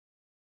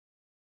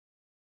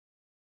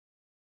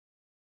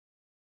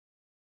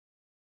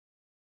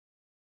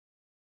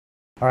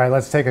All right,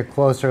 let's take a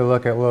closer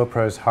look at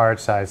Lowepro's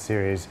Hardside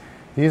series.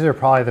 These are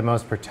probably the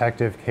most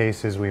protective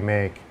cases we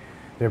make.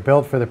 They're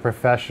built for the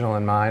professional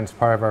in mind. It's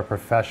part of our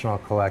professional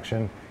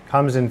collection.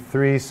 Comes in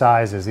 3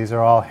 sizes. These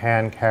are all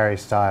hand carry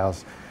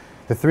styles.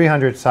 The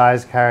 300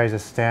 size carries a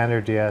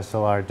standard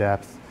DSLR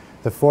depth.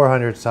 The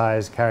 400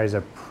 size carries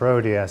a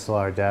Pro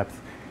DSLR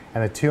depth.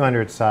 And the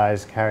 200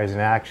 size carries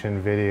an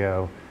action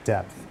video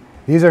depth.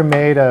 These are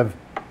made of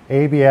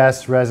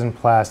ABS resin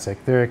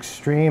plastic. They're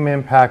extreme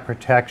impact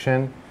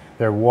protection.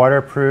 They're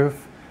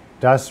waterproof,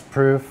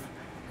 dustproof,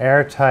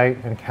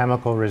 airtight, and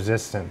chemical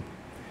resistant.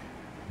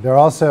 They're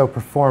also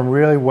perform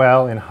really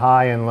well in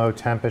high and low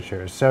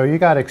temperatures. So you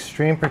got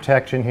extreme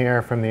protection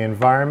here from the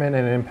environment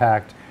and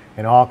impact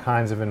in all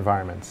kinds of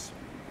environments.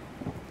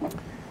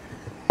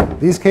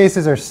 These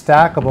cases are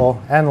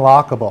stackable and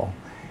lockable.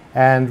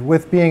 And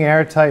with being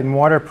airtight and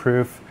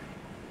waterproof,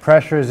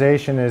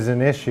 pressurization is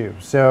an issue.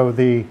 So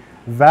the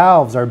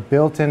valves are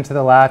built into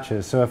the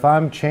latches. So if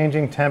I'm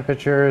changing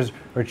temperatures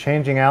or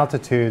changing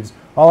altitudes,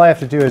 all I have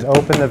to do is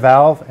open the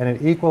valve and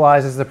it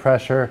equalizes the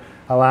pressure,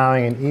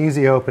 allowing an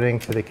easy opening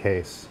to the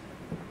case.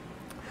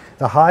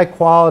 The high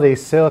quality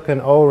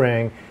silicone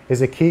O-ring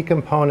is a key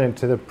component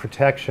to the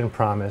protection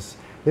promise.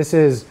 This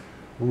is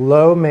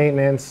low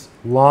maintenance,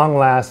 long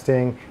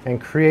lasting,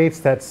 and creates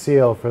that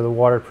seal for the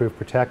waterproof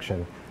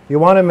protection. You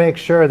want to make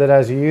sure that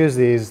as you use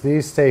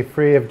these stay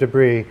free of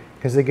debris,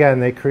 because again,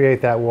 they create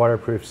that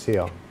waterproof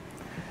seal.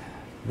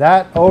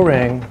 That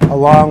O-ring,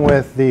 along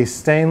with the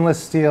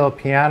stainless steel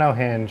piano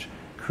hinge,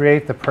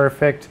 create the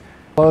perfect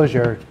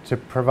closure to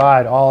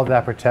provide all of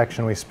that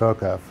protection we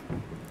spoke of.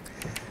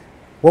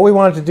 What we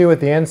wanted to do with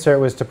the insert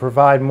was to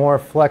provide more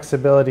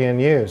flexibility in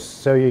use.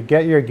 So you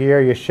get your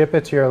gear, you ship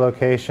it to your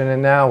location,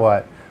 and now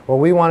what? Well,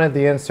 we wanted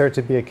the insert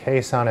to be a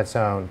case on its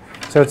own.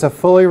 So it's a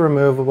fully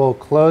removable,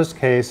 closed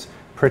case,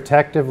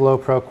 protective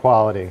Lowepro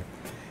quality.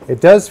 It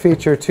does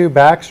feature 2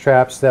 back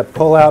straps that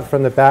pull out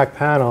from the back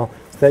panel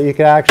so that you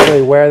can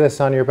actually wear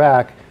this on your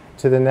back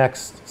to the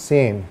next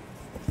scene.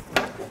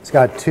 It's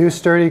got 2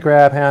 sturdy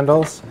grab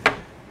handles,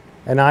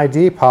 an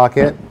ID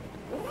pocket,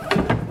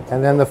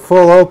 and then the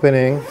full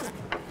opening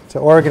to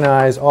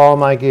organize all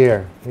my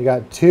gear. You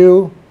got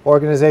 2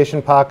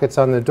 organization pockets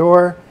on the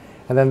door,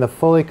 and then the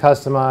fully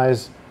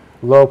customized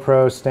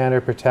Lowepro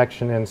standard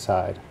protection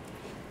inside.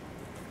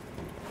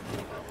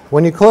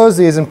 When you close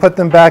these and put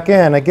them back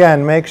in,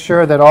 again, make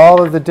sure that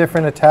all of the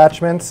different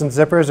attachments and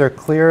zippers are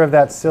clear of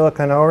that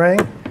silicone O-ring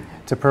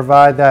to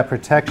provide that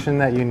protection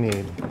that you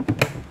need.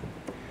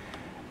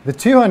 The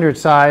 200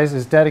 size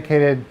is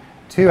dedicated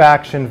to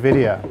action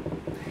video.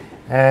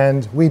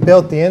 And we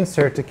built the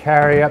insert to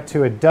carry up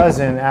to a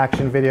dozen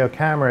action video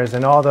cameras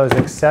and all those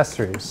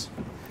accessories.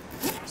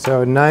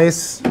 So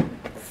nice,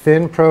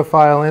 thin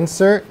profile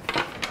insert.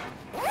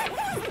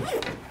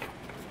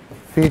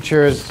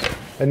 Features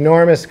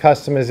enormous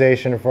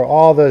customization for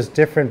all those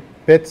different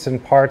bits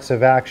and parts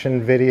of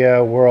action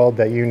video world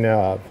that you know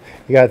of.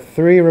 You got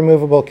 3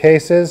 removable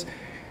cases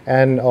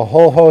and a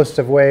whole host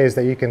of ways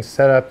that you can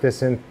set up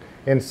this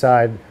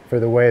inside for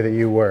the way that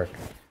you work.